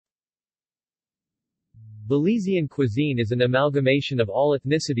Belizean cuisine is an amalgamation of all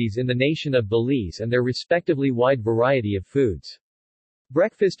ethnicities in the nation of Belize and their respectively wide variety of foods.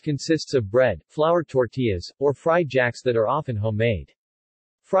 Breakfast consists of bread, flour tortillas, or fried jacks that are often homemade.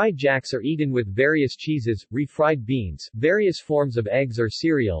 Fried jacks are eaten with various cheeses, refried beans, various forms of eggs or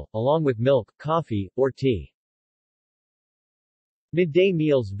cereal, along with milk, coffee, or tea. Midday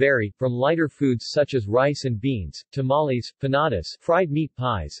meals vary, from lighter foods such as rice and beans, tamales, panadas, fried meat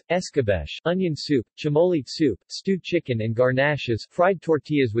pies, escabeche, onion soup, chamolite soup, stewed chicken and garnaches, fried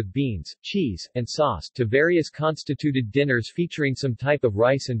tortillas with beans, cheese, and sauce, to various constituted dinners featuring some type of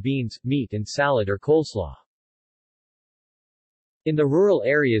rice and beans, meat and salad or coleslaw. In the rural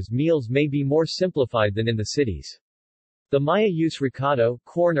areas meals may be more simplified than in the cities. The Maya use recado,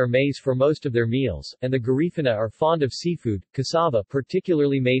 corn or maize for most of their meals, and the Garifuna are fond of seafood, cassava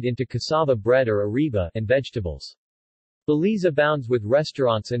particularly made into cassava bread or ariba, and vegetables. Belize abounds with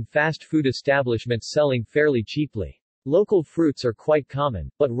restaurants and fast food establishments selling fairly cheaply. Local fruits are quite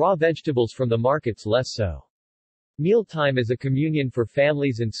common, but raw vegetables from the markets less so. Mealtime is a communion for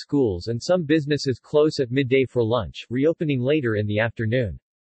families and schools, and some businesses close at midday for lunch, reopening later in the afternoon.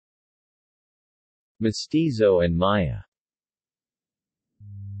 Mestizo and Maya.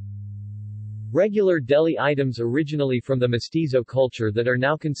 Regular deli items originally from the mestizo culture that are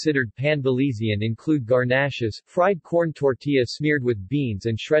now considered pan-Belizean include garnaches, fried corn tortilla smeared with beans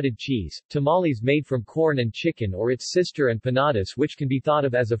and shredded cheese, tamales made from corn and chicken or its sister, and panadas, which can be thought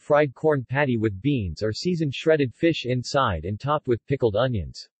of as a fried corn patty with beans or seasoned shredded fish inside and topped with pickled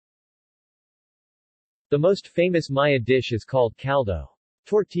onions. The most famous Maya dish is called caldo.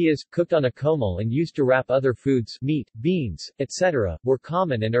 Tortillas, cooked on a comal and used to wrap other foods, meat, beans, etc., were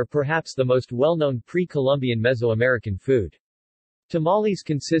common and are perhaps the most well-known pre-Columbian Mesoamerican food. Tamales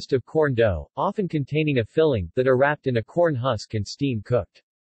consist of corn dough, often containing a filling, that are wrapped in a corn husk and steam-cooked.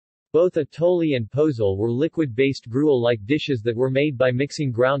 Both atole and pozole were liquid-based gruel-like dishes that were made by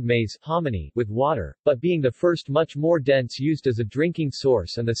mixing ground maize hominy with water, but being the first much more dense used as a drinking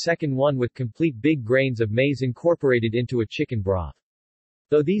source and the second one with complete big grains of maize incorporated into a chicken broth.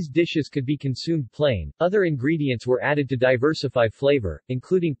 Though these dishes could be consumed plain, other ingredients were added to diversify flavor,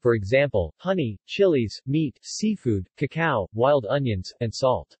 including, for example, honey, chilies, meat, seafood, cacao, wild onions, and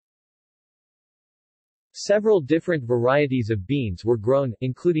salt. Several different varieties of beans were grown,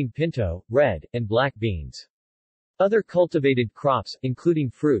 including pinto, red, and black beans. Other cultivated crops,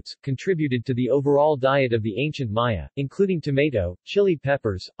 including fruits, contributed to the overall diet of the ancient Maya, including tomato, chili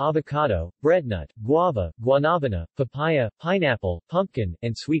peppers, avocado, breadnut, guava, guanabana, papaya, pineapple, pumpkin,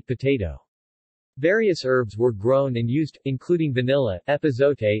 and sweet potato. Various herbs were grown and used, including vanilla,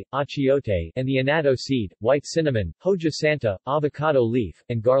 epazote, achiote, and the annatto seed, white cinnamon, hoja santa, avocado leaf,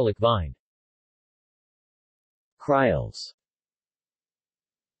 and garlic vine. Creoles.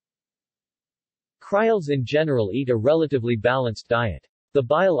 Creoles in general eat a relatively balanced diet. The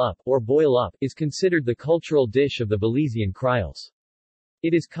bile-up, or boil-up, is considered the cultural dish of the Belizean Creoles.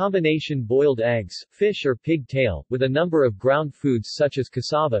 It is combination boiled eggs, fish or pig tail, with a number of ground foods such as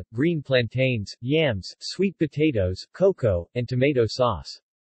cassava, green plantains, yams, sweet potatoes, cocoa, and tomato sauce.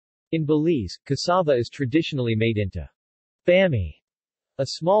 In Belize, cassava is traditionally made into bami, a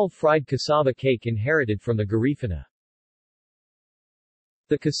small fried cassava cake inherited from the Garifuna.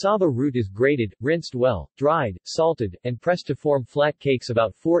 The cassava root is grated, rinsed well, dried, salted, and pressed to form flat cakes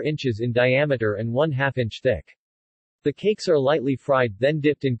about 4 inches in diameter and 1/2 inch thick. The cakes are lightly fried, then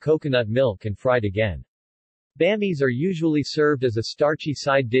dipped in coconut milk and fried again. Bamis are usually served as a starchy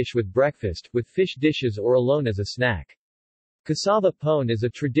side dish with breakfast, with fish dishes or alone as a snack. Cassava pone is a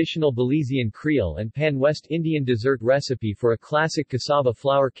traditional Belizean Creole and pan-West Indian dessert recipe for a classic cassava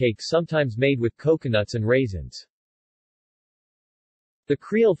flour cake sometimes made with coconuts and raisins. The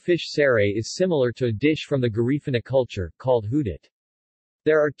Creole fish saré is similar to a dish from the Garifuna culture, called hudit.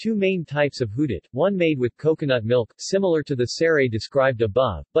 There are 2 main types of hudit, one made with coconut milk, similar to the saré described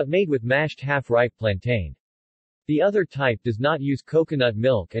above, but made with mashed half-ripe plantain. The other type does not use coconut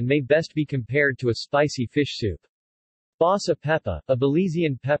milk and may best be compared to a spicy fish soup. Basa pepa, a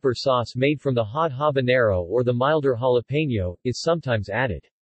Belizean pepper sauce made from the hot habanero or the milder jalapeno, is sometimes added.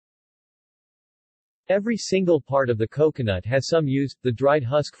 Every single part of the coconut has some use, the dried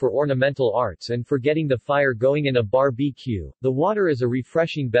husk for ornamental arts and for getting the fire going in a barbecue, the water as a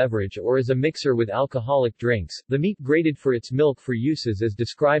refreshing beverage or as a mixer with alcoholic drinks, the meat grated for its milk for uses as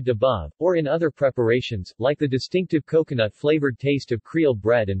described above, or in other preparations, like the distinctive coconut-flavored taste of Creole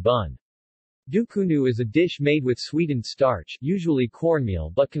bread and bun. Dukunu is a dish made with sweetened starch, usually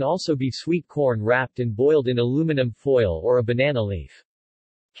cornmeal, but can also be sweet corn wrapped and boiled in aluminum foil or a banana leaf.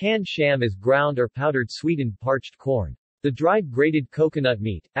 Canned sham is ground or powdered sweetened parched corn. The dried grated coconut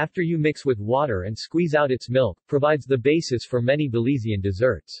meat, after you mix with water and squeeze out its milk, provides the basis for many Belizean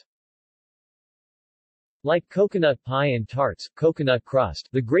desserts. Like coconut pie and tarts, coconut crust,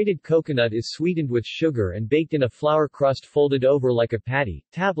 the grated coconut is sweetened with sugar and baked in a flour crust folded over like a patty,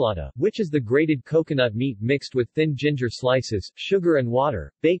 tablada, which is the grated coconut meat mixed with thin ginger slices, sugar and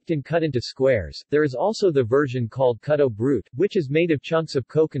water, baked and cut into squares. There is also the version called cutto brute, which is made of chunks of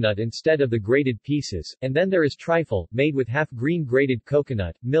coconut instead of the grated pieces, and then there is trifle, made with half-green grated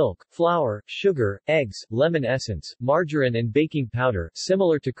coconut, milk, flour, sugar, eggs, lemon essence, margarine and baking powder,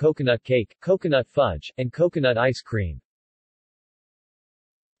 similar to coconut cake, coconut fudge, and coconut ice cream.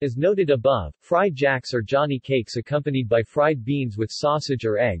 As noted above, fried jacks or Johnny cakes accompanied by fried beans with sausage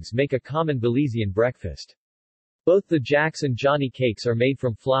or eggs make a common Belizean breakfast. Both the jacks and Johnny cakes are made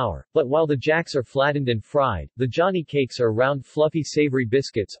from flour, but while the jacks are flattened and fried, the Johnny cakes are round fluffy savory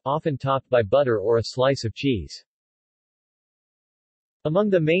biscuits, often topped by butter or a slice of cheese.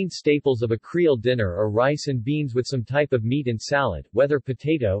 Among the main staples of a Creole dinner are rice and beans with some type of meat and salad, whether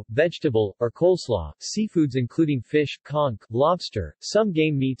potato, vegetable, or coleslaw, seafoods including fish, conch, lobster, some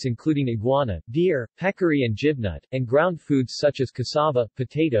game meats including iguana, deer, peccary and gibnut, and ground foods such as cassava,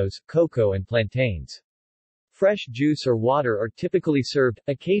 potatoes, cocoa and plantains. Fresh juice or water are typically served,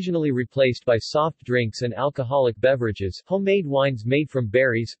 occasionally replaced by soft drinks and alcoholic beverages. Homemade wines made from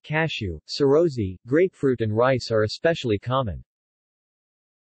berries, cashew, serosi, grapefruit and rice are especially common.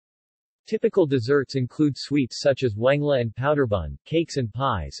 Typical desserts include sweets such as wangla and powder bun, cakes and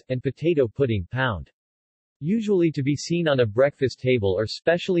pies, and potato pudding pound. Usually to be seen on a breakfast table are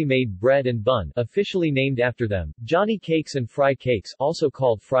specially made bread and bun, officially named after them, Johnny cakes and fry cakes, also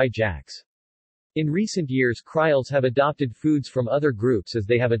called fry jacks. In recent years Creoles have adopted foods from other groups as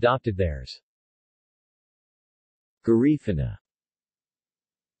they have adopted theirs. Garifuna.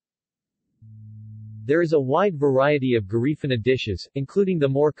 There is a wide variety of Garifuna dishes, including the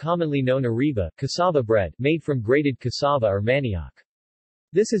more commonly known ariba, cassava bread, made from grated cassava or manioc.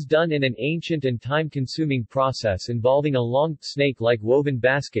 This is done in an ancient and time-consuming process involving a long, snake-like woven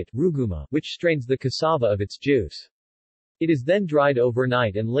basket, ruguma, which strains the cassava of its juice. It is then dried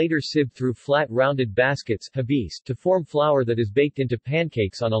overnight and later sieved through flat rounded baskets, habis, to form flour that is baked into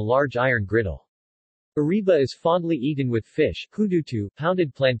pancakes on a large iron griddle. Ariba is fondly eaten with fish, kudutu,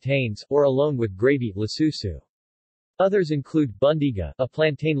 pounded plantains, or alone with gravy, lasusu. Others include bundiga, a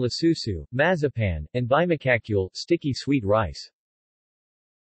plantain lasusu, mazapan, and bimakakul, sticky sweet rice.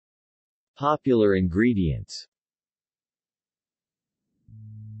 Popular ingredients.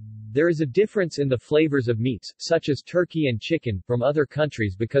 There is a difference in the flavors of meats, such as turkey and chicken, from other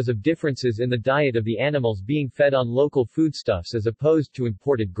countries because of differences in the diet of the animals being fed on local foodstuffs as opposed to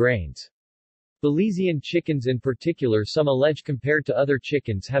imported grains. Belizean chickens in particular, some allege compared to other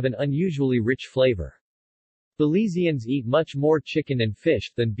chickens, have an unusually rich flavor. Belizeans eat much more chicken and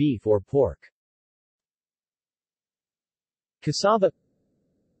fish than beef or pork. Cassava,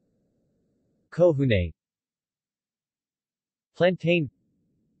 kohune, plantain,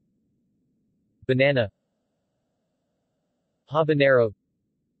 banana, habanero,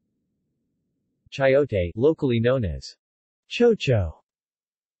 chayote, locally known as chocho,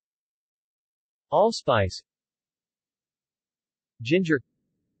 allspice, ginger,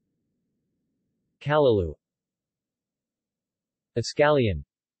 callaloo, escallion,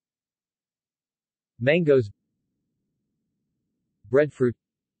 mangoes, breadfruit,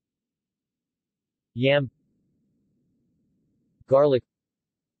 yam, garlic,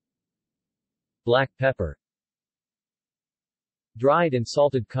 black pepper, dried and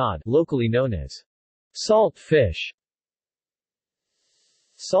salted cod, locally known as salt fish,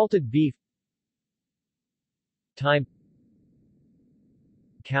 salted beef, thyme,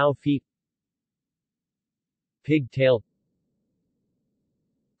 cow feet, pigtail,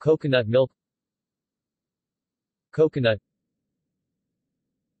 coconut milk, coconut,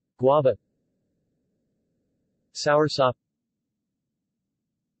 guava, soursop,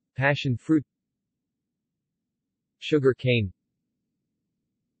 passion fruit, sugar cane,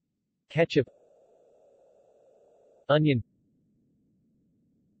 ketchup, onion,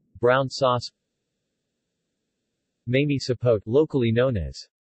 brown sauce, Mamie sapote, locally known as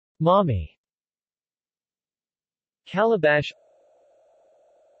mommy, calabash,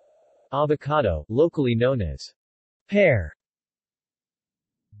 avocado, locally known as pear,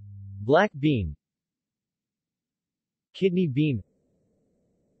 black bean, kidney bean,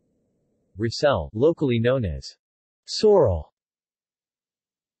 Rissel, locally known as sorrel,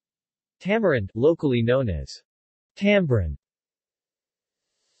 tamarind, locally known as tambourine,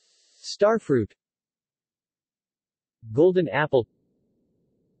 starfruit, golden apple,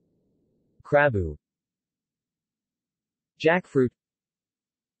 krabu, jackfruit,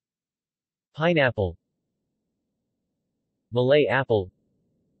 pineapple, Malay apple,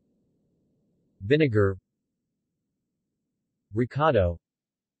 vinegar, ricado,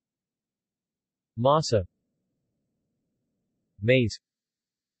 masa, maize,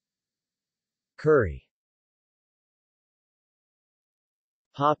 curry.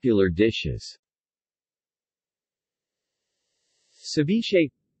 Popular dishes: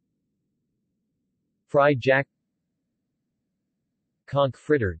 ceviche, fried jack, conch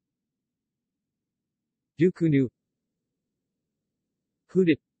fritter, dukunu,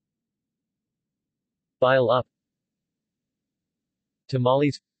 hudit, bile up,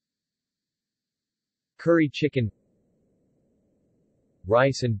 tamales, curry chicken,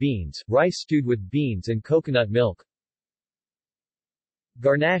 rice and beans, rice stewed with beans and coconut milk,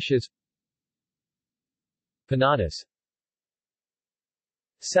 garnashes, panadas,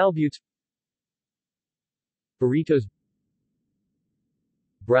 salbutes, burritos,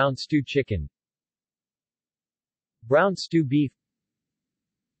 brown stew chicken, brown stew beef,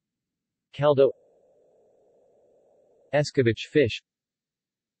 caldo, escovitch fish,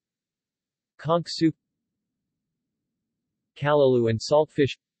 conch soup, callaloo and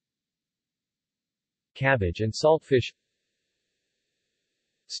saltfish, cabbage and saltfish,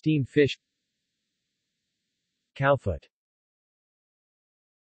 steamed fish, cowfoot.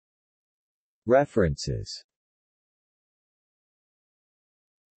 References: